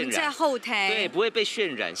會渲染，對，我們在後台，對，不會被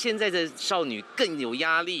渲染。現在的少女更有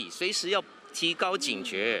壓力，隨時要提高警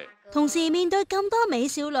覺。同時面對咁多美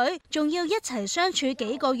少女，仲要一齊相處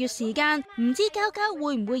幾個月時間，唔知交交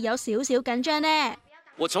會唔會有少少緊張呢？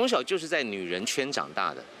我從小就是在女人圈長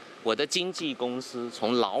大的。我的經紀公司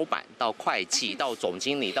從老闆到會計到總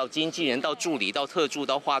經理到經紀人到助理到特助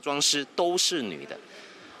到化妝師都是女的。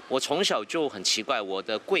我從小就很奇怪，我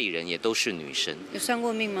的貴人也都是女生。有算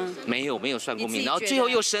過命嗎？沒有算過命，然後最後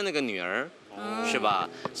又生了個女兒，是吧？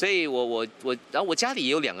所以然後我家裡也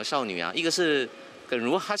有2個少女啊，一個是耿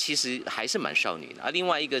如，她其實還是蠻少女的，另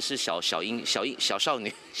外一個是小少女，小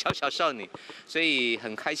少女，所以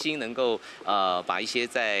很開心能夠把一些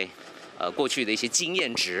在過去的一些經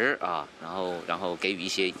驗值啊，然後給予一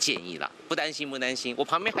些建議啦。不擔心，我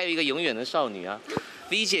旁邊還有一個永遠的少女啊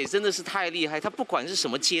 ，V 姐真的是太厲害，她不管是什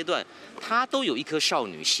麼階段，她都有一顆少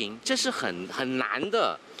女心，這是很難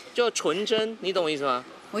的，就純真，你懂我意思嗎？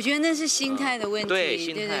我覺得那是心態的問題，對，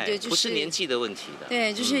心態，對，就是不是年紀的問題的。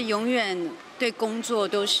對，就是永遠對工作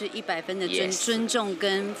都是100分的尊重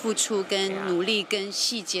跟付出跟努力跟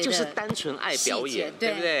細節的，就是單純愛表演，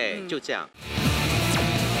對不對？就這樣。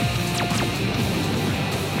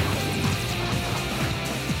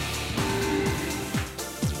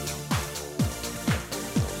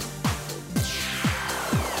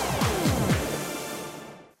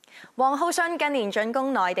王浩信近年進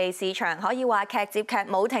攻內地市場，可以話劇接劇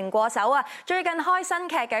冇停過手啊！最近開新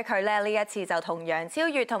劇嘅佢呢一次就同楊超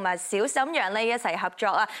越同埋小沈陽呢一齊合作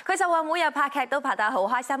啊！佢就話每日拍劇都拍得好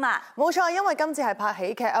開心啊！冇錯，因為今次係拍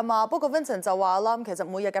喜劇啊嘛。不過 Vincent 就話啦，其實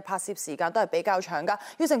每日嘅拍攝時間都係比較長㗎，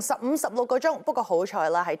要成15、16個鐘。不過好彩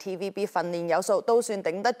啦，係 TVB 訓練有素，都算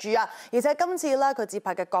頂得住啊！而且今次咧佢接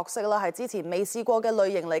拍嘅角色啦係之前未試過嘅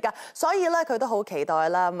類型嚟㗎，所以咧佢都好期待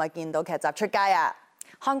啦，咁啊見到劇集出街啊！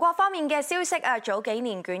韓國方面嘅消息啊，早幾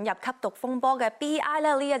年捲入吸毒風波嘅 B.I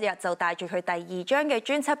咧，呢一日就帶住佢第2張嘅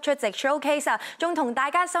專輯出席 showcase 啊，仲同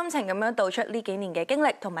大家心情咁樣道出呢幾年嘅經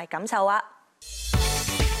歷同埋感受啊！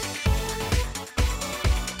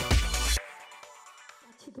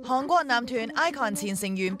韓國男團 Icon 前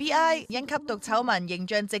成員 B.I 因吸毒醜聞形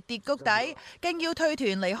象直跌谷底，更要退團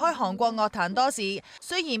離開韓國樂壇多時。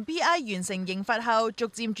雖然 B.I 完成刑罰後，逐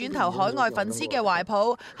漸轉投海外粉絲嘅懷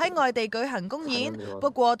抱，喺外地舉行公演，不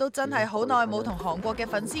過都真係好耐冇同韓國嘅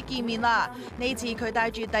粉絲見面啦。呢次佢帶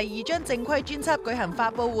住第2張正規專輯舉行發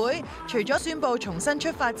佈會，除咗宣布重新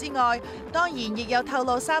出發之外，當然亦有透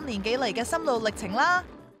露3年幾嚟嘅心路歷程啦。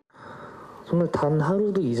 정말 단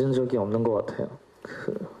하루도 잊은 적이 없는 것 같아요.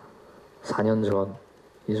 4년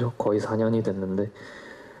전이죠. 거의 4년이 됐는데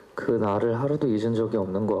그 날을 하루도 잊은 적이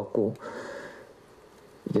없는 것 같고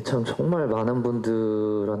이게 참 정말 많은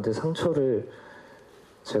분들한테 상처를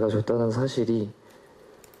제가 줬다는 사실이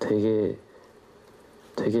되게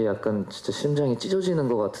약간 진짜 심장이 찢어지는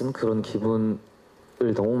것 같은 그런 기분을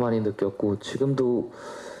너무 많이 느꼈고 지금도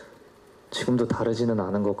다르지는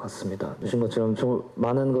않은 것 같습니다. 보신 것처럼 좀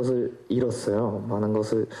많은 것을 잃었어요. 많은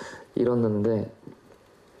것을 잃었는데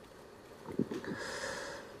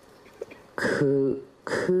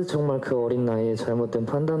정말 그 어린 나이에 잘못된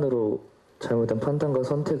판단과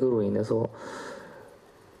선택으로 인해서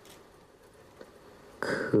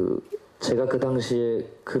제가 그 당시에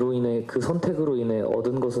그 선택으로 인해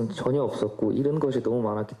얻은 것은 전혀 없었고 잃은 것이 너무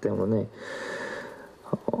많았기 때문에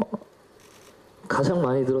가장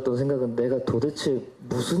많이 들었던 생각은 내가 도대체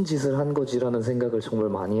무슨 짓을 한 거지라는 생각을 정말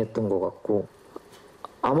많이 했던 것 같고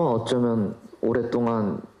아마 어쩌면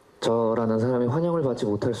오랫동안 저라는 사람이 환영을 받지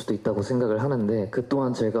못할 수도 있다고 생각을 하는데 그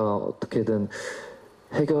또한 제가 어떻게든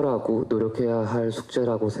해결하고 노력해야 할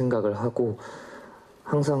숙제라고 생각을 하고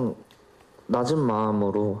항상 낮은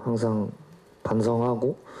마음으로 항상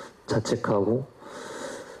반성하고 자책하고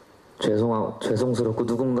죄송스럽고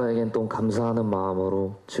누군가에겐 또 감사하는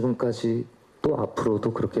마음으로 지금까지 또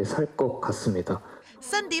앞으로도 그렇게 살 것 같습니다.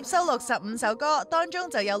 新碟收錄15首歌，當中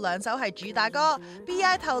就有2首係主打歌。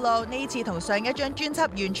B.I 透露呢次同上一張專輯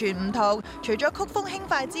完全唔同，除咗曲風輕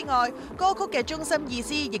快之外，歌曲嘅中心意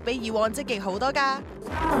思亦比以往積極好多㗎。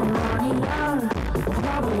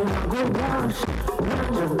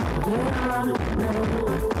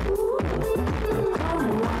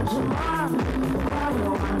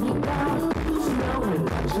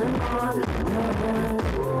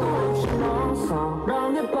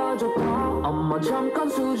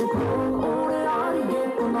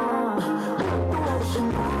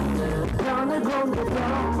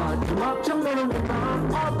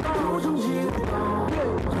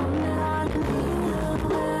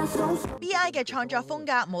B.I 嘅創作風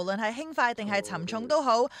格，無論係輕快定係沉重都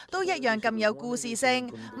好，都一樣咁有故事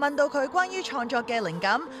性。問到佢關於創作嘅靈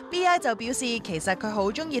感 ，B.I 就表示其實佢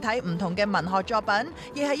好中意睇唔同嘅文學作品，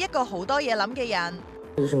亦係一個好多嘢諗嘅人。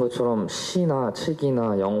 해주신 것처럼 시나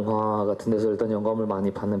책이나 영화 같은 데서 일단 영감을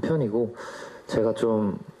많이 받는 편이고 제가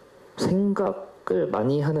좀 생각을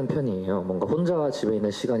많이 하는 편이에요. 뭔가 혼자 집에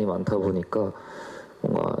있는 시간이 많다 보니까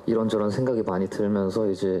뭔가 이런저런 생각이 많이 들면서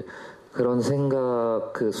이제 그런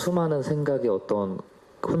생각, 그 수많은 생각의 어떤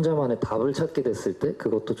혼자만의 답을 찾게 됐을 때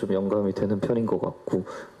그것도 좀 영감이 되는 편인 것 같고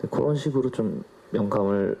그런 식으로 좀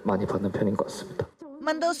영감을 많이 받는 편인 것 같습니다.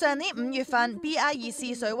 問到上年5月份 ，B.I 以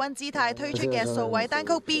試水溫姿態推出嘅數位單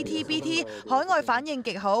曲 BT 海外反應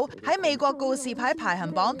極好，喺美國告示牌排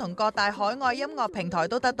行榜同各大海外音樂平台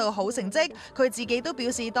都得到好成績。佢自己都表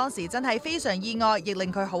示當時真係非常意外，亦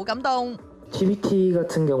令佢好感動。 TBT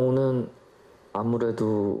같은 경우는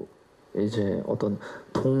아무래도 이제 어떤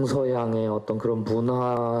동서양의 어떤 그런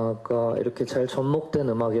문화가 이렇게 잘 접목된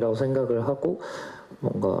음악이라고 생각을 하고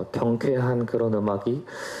뭔가 경쾌한 그런 음악이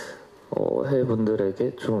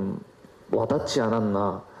해외분들에게 좀 와닿지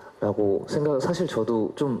않았나라고 사실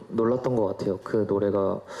저도 좀 놀랐던 것 같아요. 그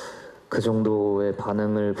노래가 그 정도의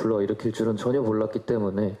반응을 불러일으킬 줄은 전혀 몰랐기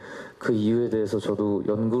때문에 그 이유에 대해서 저도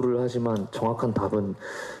연구를 하지만 정확한 답은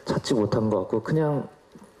찾지 못한 것 같고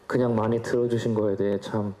그냥 많이 들어주신 거에 대해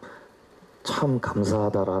참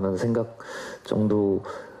감사하다라는 생각 정도로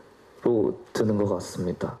드는 것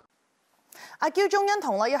같습니다. 阿嬌鍾欣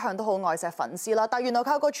桐一向都好愛錫粉絲啦，但原來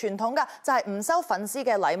靠個傳統㗎，就係唔收粉絲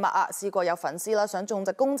嘅禮物啊！試過有粉絲啦想種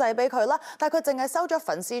隻公仔俾佢啦，但佢淨係收咗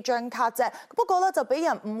粉絲張卡啫。不過咧就俾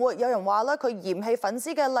人誤會，有人話咧佢嫌棄粉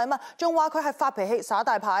絲嘅禮物，仲話佢係發脾氣耍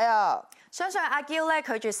大牌啊！ 相信阿嬌咧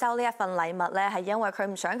拒絕收呢一份禮物咧，係因為佢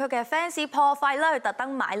唔想佢嘅 fans 破費啦，特登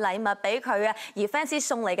買禮物俾佢啊。而 fans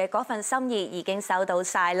送嚟嘅嗰份心意已經收到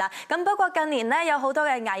晒啦。咁不過近年咧有好多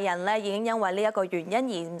嘅藝人咧已經因為呢一個原因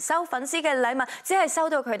而唔收粉絲嘅禮物，只係收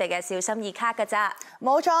到佢哋嘅小心意卡㗎咋。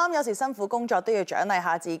冇錯，有時辛苦工作都要獎勵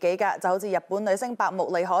下自己㗎，就好似日本女星白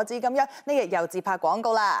木莉可子咁樣，呢日又自拍廣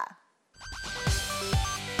告啦。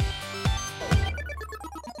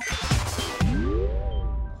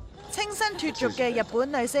 清新脱俗嘅日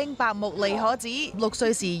本女星白木莉可子，6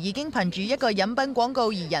歲時已經憑住一個飲品廣告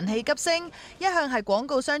而人氣急升，一向係廣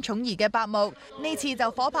告商寵兒嘅白木，呢次就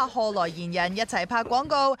夥拍賀來賢人一齊拍廣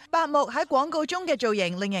告。白木喺廣告中嘅造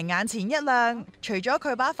型令人眼前一亮，除咗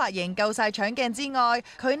佢把髮型夠晒搶鏡之外，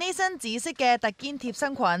佢呢身紫色嘅特肩貼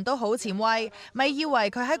身裙都好前衛，咪以為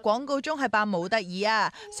佢喺廣告中係扮模特兒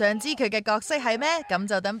啊？想知佢嘅角色係咩？咁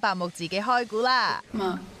就等白木自己開估啦。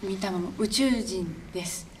見たまま宇宙人で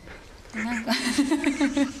す。 なんか宇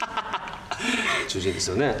宙人です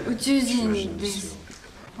よね。宇宙人です。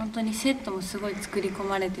本当にセットもすごい作り込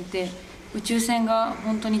まれてて、宇宙船が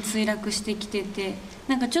本当に墜落してきてて、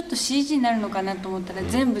なんかちょっと CG になるのかなと思ったら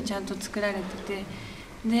全部ちゃんと作られてて、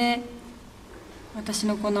で、私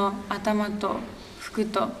のこの頭と服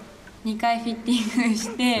と2回フィッティング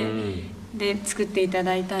して、で作っていた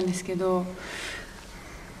だいたんですけど、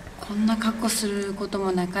こんな格好すること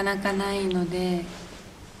もなかなかないので。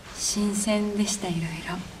 新鮮でしたいろい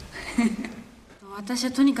ろ私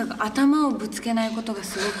はとにかく頭をぶつけないことが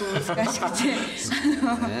すごく難しくて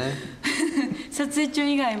撮影中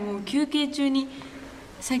以外も休憩中に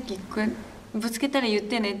さっきこれぶつけたら言っ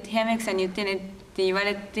てねヘアメイクさんに言ってねって言わ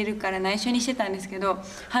れてるから内緒にしてたんですけど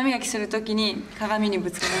歯磨きするときに鏡に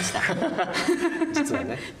ぶつけました実は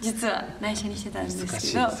ね実は内緒にしてたんで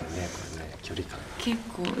すけど結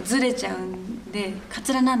構ずれちゃうんでカ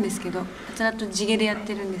ツラなんですけどカツラと地毛でやっ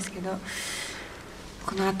てるんですけど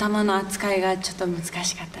この頭の扱いがちょっと難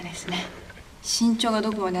しかったですね身長が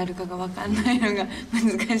どこまであるかが分かんないのが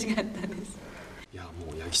難しかったです。いやもう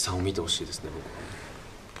木さんを見てほしいですね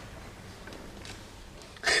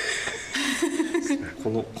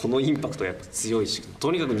僕このインパクトやっぱ強いし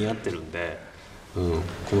とにかく似合ってるんで、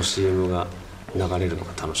この CM が流れるの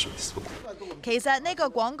が楽しみです僕。其實呢個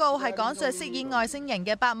廣告係講述飾演外星人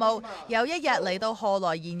嘅白木，有一日嚟到賀來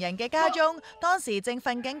賢人嘅家中，當時正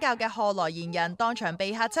瞓緊覺嘅賀來賢人當場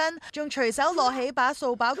被嚇親，仲隨手攞起把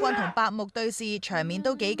掃把棍同白木對視，場面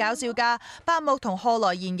都幾搞笑㗎。白木同賀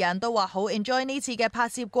來賢人都話好 enjoy 呢次嘅拍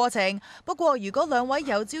攝過程。不過如果兩位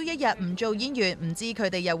有朝一日唔做演員，唔知佢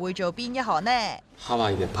哋又會做邊一行呢？ハ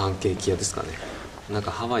ワイでパンケーキ屋ですかね。なん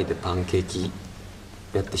かハワイでパンケーキ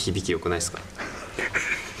やって響き良くないですか？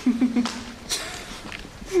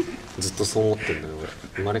ずっとそう思ってるのよ俺。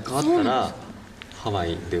生まれ変わったらハワ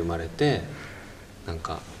イで生まれてなん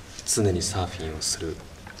か常にサーフィンをする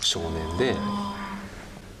少年で。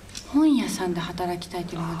本屋さんで働きたいっ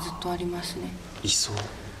ていうのがずっとありますね。いそう。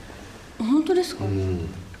本当ですか？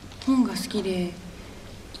本が好きで一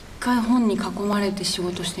回本に囲まれて仕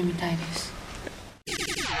事してみたいです。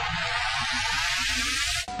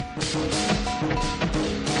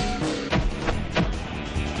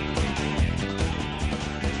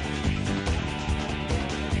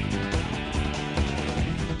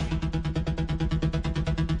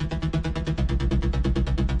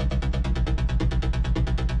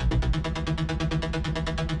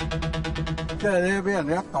即係你俾人哋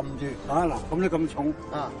一撳住啊嗱，咁你咁重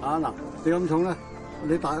嗱，你咁重咧，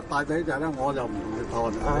你大髀就咧，我就唔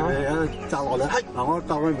同你鬥你扎落嚟，嗱我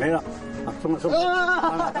鬥你唔起啦，鬆鬆，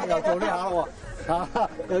又做呢下咯喎，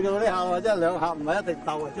又做呢下喎，即係兩下唔係一定鬥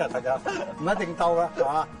嘅，即係大家唔一定鬥嘅，係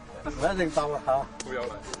嘛？唔一定鬥嘅嚇。好有嚟。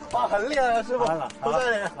哇，很厲害啊，師傅，好犀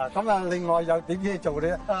利啊！嗱，咁啊，另外又點樣做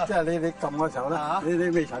咧？即係你撳嘅時候咧，你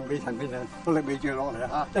未曾變成，個力未轉落嚟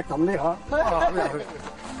啊！即係撳呢下，咁入去。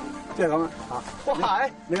即係咁啊！哇！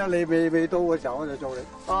你話你未到嘅時候，我就做你。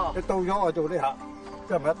你到咗我做呢下，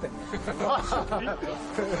即係唔一定。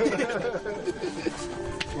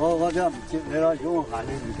我真係唔接你啦！如果我捱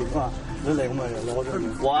你唔掂啊，你嚟我咪攞咗你。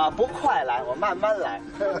我不快來，我慢慢來。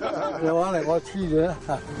你話嚟我黐住啦！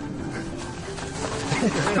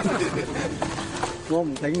我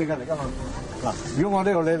唔頂你㗎嚟㗎嘛！嗱，如果我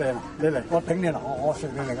呢度你嚟，我頂你嗱，我食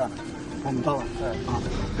你嚟㗎。我唔得啦，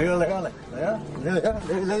你個力啊嚟啊，你嚟啊，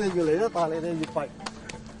你越嚟得大力，你越廢，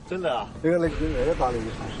真的啊！你個力越嚟得大力越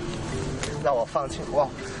廢。讓我放棄，哇！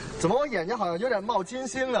怎麼我眼睛好像有點冒金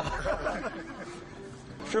星啊？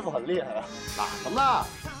師傅很厲害啊！嗱咁啦，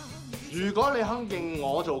如果你肯認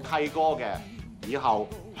我做契哥嘅，以後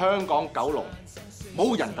香港九龍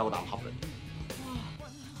冇人夠膽合你。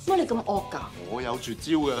乜你咁惡㗎？我有絕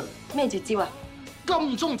招嘅。咩絕招啊？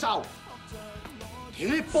金鐘罩。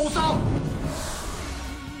鐵布衫，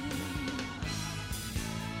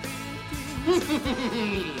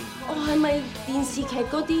我係咪電視劇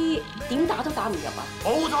嗰啲點打都打唔入啊？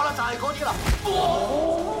冇錯啦，就係嗰啲啦。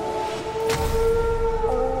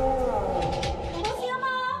冇事啊嘛？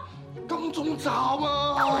金鐘罩啊！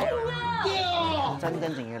真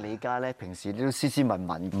正嘅李嘉咧，平時你都斯斯文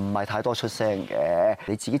文，唔係太多出聲嘅。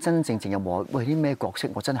你自己真真正正有冇喂啲咩角色？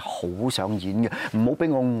我真係好想演嘅，唔好俾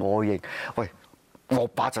我外形喂。惡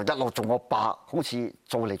霸就一路做惡霸，好似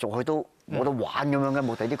做嚟做去都冇得玩咁樣嘅，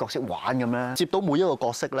冇第啲角色玩咁咧。接到每一個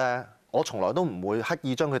角色咧，我從來都唔會刻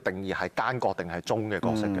意將佢定義係奸角定係忠嘅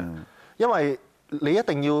角色嘅，因為你一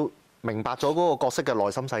定要明白咗嗰個角色嘅內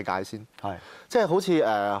心世界先。係，即係好似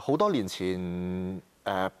好多年前《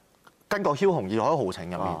巾幗梟雄義海豪情》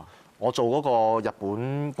入面，我做嗰個日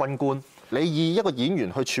本軍官。你以一個演員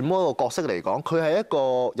去揣摩一個角色嚟講，佢係一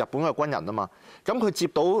個日本嘅軍人啊嘛，咁佢接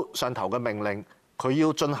到上頭嘅命令。佢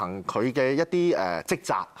要進行佢嘅一啲職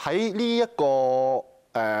責，喺呢一個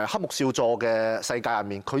黑木少佐嘅世界入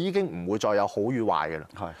面，佢已經唔會再有好與壞嘅啦。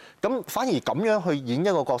係，咁反而咁樣去演一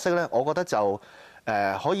個角色咧，我覺得就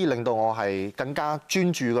可以令到我係更加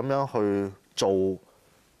專注咁樣去做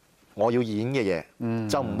我要演嘅嘢，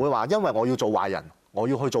就唔會話因為我要做壞人，我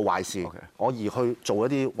要去做壞事，我而去做一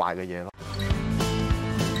啲壞嘅嘢咯。